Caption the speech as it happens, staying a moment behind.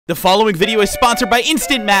The following video is sponsored by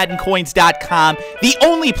InstantMaddenCoins.com. The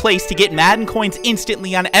only place to get Madden coins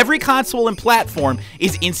instantly on every console and platform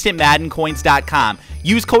is InstantMaddenCoins.com.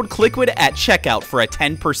 Use code Kliquid at checkout for a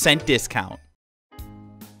 10% discount.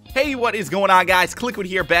 Hey, what is going on, guys? Kliquid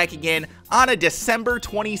here, back again on a December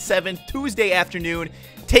 27th, Tuesday afternoon,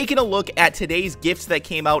 taking a look at today's gifts that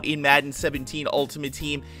came out in Madden 17 Ultimate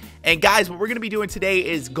Team. And guys, what we're going to be doing today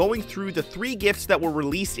is going through the 3 gifts that were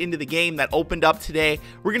released into the game that opened up today.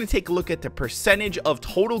 We're going to take a look at the percentage of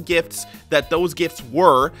total gifts that those gifts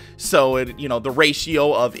were. So, the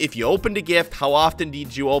ratio of if you opened a gift, how often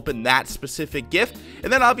did you open that specific gift?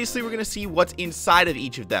 And then obviously we're going to see what's inside of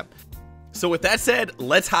each of them. So with that said,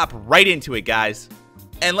 let's hop right into it, guys.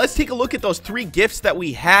 And let's take a look at those 3 gifts that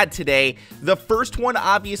we had today. The first one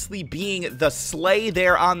obviously being the sleigh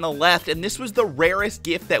there on the left, and this was the rarest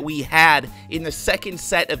gift that we had in the second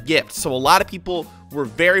set of gifts. So a lot of people were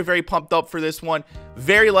very, very pumped up for this one.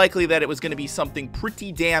 Very likely that it was going to be something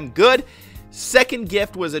pretty damn good. Second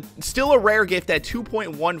gift was still a rare gift at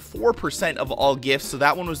 2.14% of all gifts, so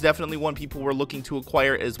that one was definitely one people were looking to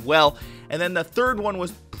acquire as well. And then the third one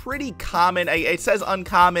was pretty common. It says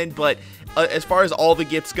uncommon, but as far as all the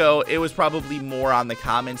gifts go, it was probably more on the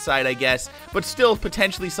common side, I guess, but still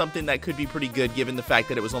potentially something that could be pretty good given the fact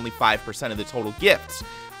that it was only 5% of the total gifts.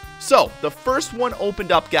 So, the first one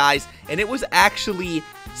opened up, guys, and it was actually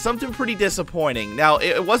something pretty disappointing. Now,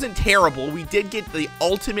 it wasn't terrible. We did get the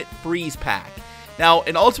Ultimate Freeze Pack. Now,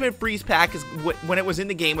 an Ultimate Freeze Pack, is when it was in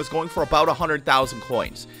the game, was going for about 100,000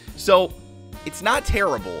 coins. So, it's not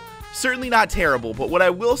terrible. Certainly not terrible, but what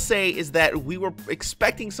I will say is that we were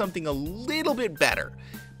expecting something a little bit better.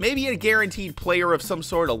 Maybe a guaranteed player of some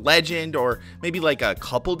sort of legend, or maybe like a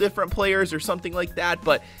couple different players or something like that.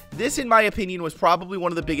 But this, in my opinion, was probably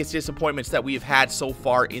one of the biggest disappointments that we have had so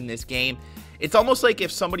far in this game. It's almost like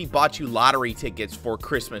if somebody bought you lottery tickets for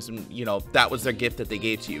Christmas and, that was their gift that they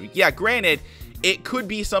gave to you. Yeah, granted, it could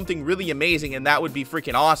be something really amazing and that would be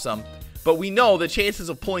freaking awesome. But we know the chances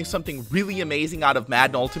of pulling something really amazing out of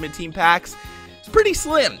Madden Ultimate Team packs is pretty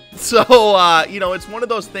slim. So, it's one of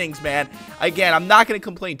those things, man. Again, I'm not going to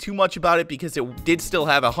complain too much about it because it did still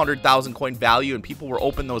have 100,000 coin value and people were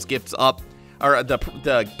opening those gifts up, or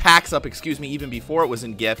the packs up, excuse me, even before it was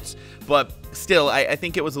in gifts. But still, I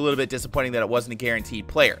think it was a little bit disappointing that it wasn't a guaranteed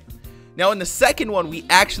player. Now, in the second one, we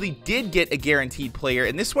actually did get a guaranteed player,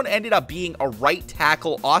 and this one ended up being a right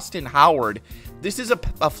tackle, Austin Howard. This is a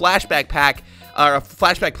flashback pack, or a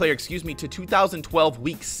flashback player, excuse me, to 2012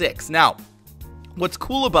 Week 6. Now, what's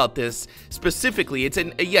cool about this specifically, it's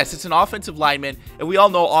an offensive lineman, and we all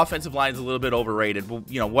know offensive line is a little bit overrated,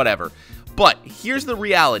 whatever. But here's the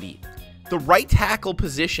reality. The right tackle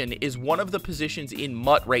position is one of the positions in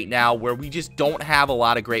MUT right now where we just don't have a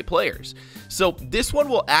lot of great players. So this one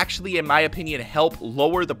will actually, in my opinion, help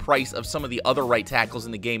lower the price of some of the other right tackles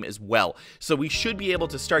in the game as well. So we should be able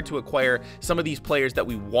to start to acquire some of these players that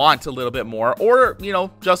we want a little bit more, or,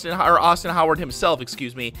 Austin Howard himself,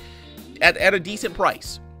 excuse me, at a decent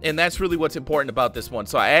price. And that's really what's important about this one.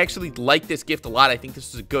 So I actually like this gift a lot. I think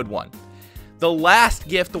this is a good one. The last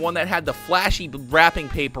gift, the one that had the flashy wrapping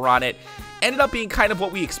paper on it, ended up being kind of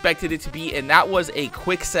what we expected it to be, and that was a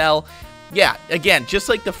Quicksell. Yeah, again, just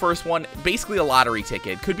like the first one, basically a lottery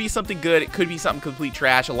ticket. Could be something good, it could be something complete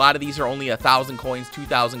trash. A lot of these are only 1,000 coins,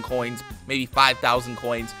 2,000 coins, maybe 5,000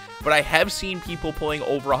 coins, but I have seen people pulling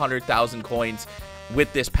over 100,000 coins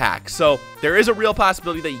with this pack. So there is a real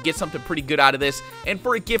possibility that you get something pretty good out of this, and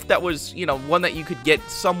for a gift that was, one that you could get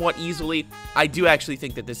somewhat easily, I do actually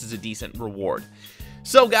think that this is a decent reward.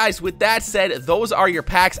 So guys, with that said, those are your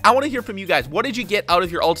packs. I want to hear from you guys. What did you get out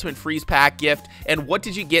of your Ultimate Freeze Pack gift, and what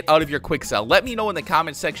did you get out of your Quicksell? Let me know in the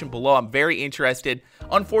comment section below. I'm very interested.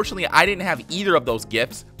 Unfortunately, I didn't have either of those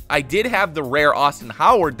gifts. I did have the rare Austin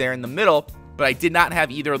Howard there in the middle, but I did not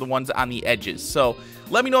have either of the ones on the edges. So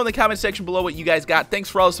let me know in the comment section below what you guys got. Thanks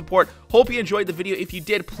for all the support. Hope you enjoyed the video. If you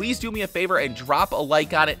did, please do me a favor and drop a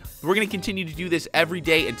like on it. We're going to continue to do this every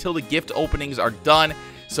day until the gift openings are done.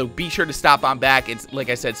 So be sure to stop on back and, like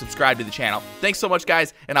I said, subscribe to the channel. Thanks so much,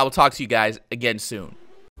 guys, and I will talk to you guys again soon.